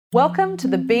Welcome to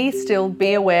the Be Still,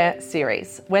 Be Aware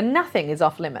series, where nothing is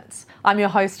off limits. I'm your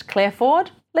host, Claire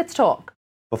Ford. Let's talk.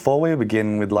 Before we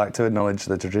begin, we'd like to acknowledge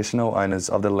the traditional owners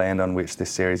of the land on which this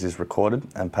series is recorded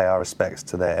and pay our respects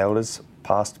to their elders,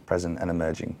 past, present and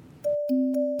emerging.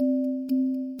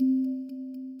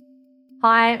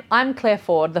 Hi, I'm Claire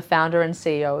Ford, the founder and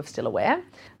CEO of Still Aware,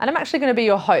 and I'm actually going to be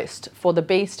your host for the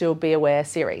Be Still, Be Aware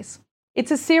series.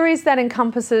 It's a series that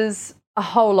encompasses a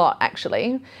whole lot,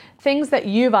 actually. Things that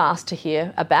you've asked to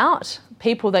hear about,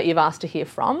 people that you've asked to hear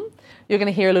from. You're going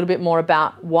to hear a little bit more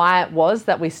about why it was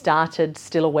that we started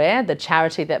Still Aware, the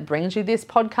charity that brings you this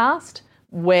podcast,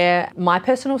 where my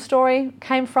personal story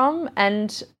came from.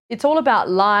 And it's all about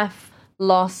life,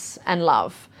 loss and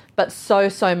love, but so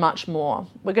much more.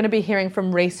 We're going to be hearing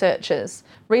from researchers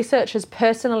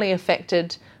personally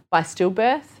affected by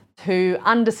stillbirth, who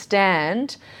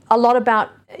understand a lot about,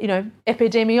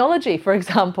 epidemiology, for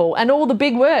example, and all the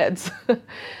big words.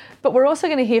 But we're also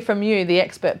going to hear from you, the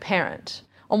expert parent,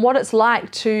 on what it's like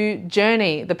to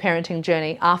journey the parenting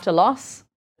journey after loss,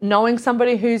 knowing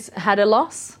somebody who's had a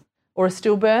loss or a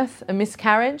stillbirth, a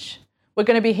miscarriage. We're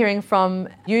going to be hearing from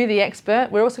you, the expert.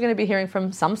 We're also going to be hearing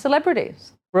from some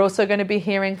celebrities. We're also going to be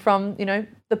hearing from,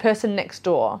 the person next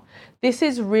door. This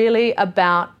is really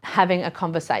about having a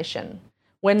conversation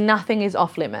where nothing is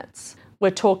off limits.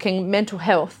 We're talking mental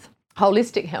health,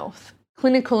 holistic health,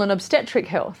 clinical and obstetric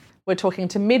health. We're talking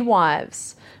to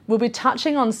midwives. We'll be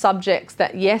touching on subjects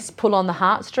that, yes, pull on the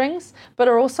heartstrings, but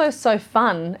are also so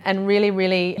fun and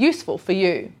really useful for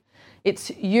you.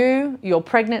 It's you, your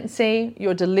pregnancy,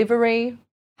 your delivery,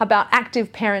 about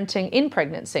active parenting in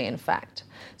pregnancy, in fact.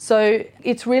 So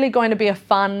it's really going to be a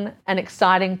fun and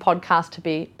exciting podcast to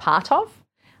be part of.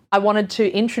 I wanted to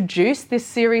introduce this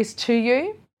series to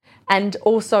you, and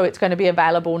also it's going to be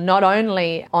available not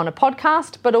only on a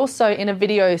podcast, but also in a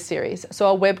video series,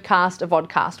 so a webcast, a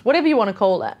vodcast, whatever you want to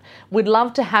call it. We'd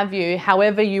love to have you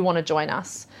however you want to join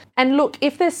us. And look,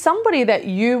 if there's somebody that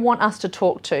you want us to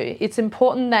talk to, it's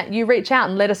important that you reach out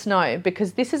and let us know,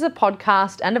 because this is a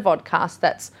podcast and a vodcast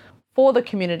that's for the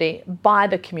community, by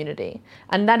the community,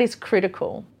 and that is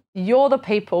critical. You're the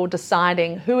people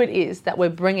deciding who it is that we're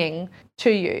bringing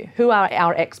to you, who are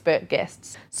our expert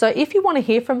guests. So if you want to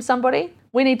hear from somebody,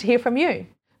 we need to hear from you.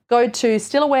 Go to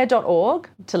stillaware.org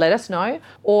to let us know,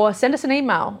 or send us an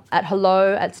email at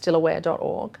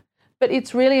hello@stillaware.org. But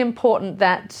it's really important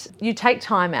that you take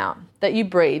time out, that you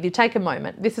breathe, you take a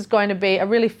moment. This is going to be a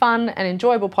really fun and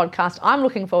enjoyable podcast. I'm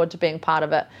looking forward to being part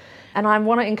of it. And I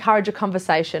want to encourage a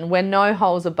conversation where no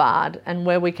holes are barred and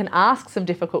where we can ask some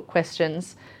difficult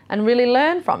questions and really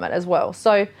learn from it as well.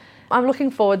 So I'm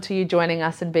looking forward to you joining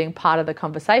us and being part of the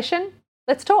conversation.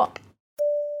 Let's talk.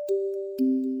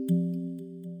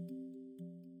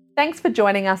 Thanks for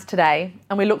joining us today,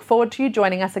 and we look forward to you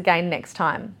joining us again next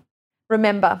time.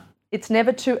 Remember, it's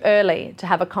never too early to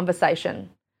have a conversation,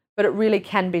 but it really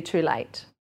can be too late.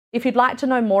 If you'd like to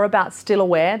know more about Still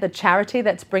Aware, the charity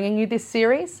that's bringing you this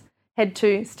series, head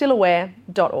to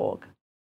stillaware.org.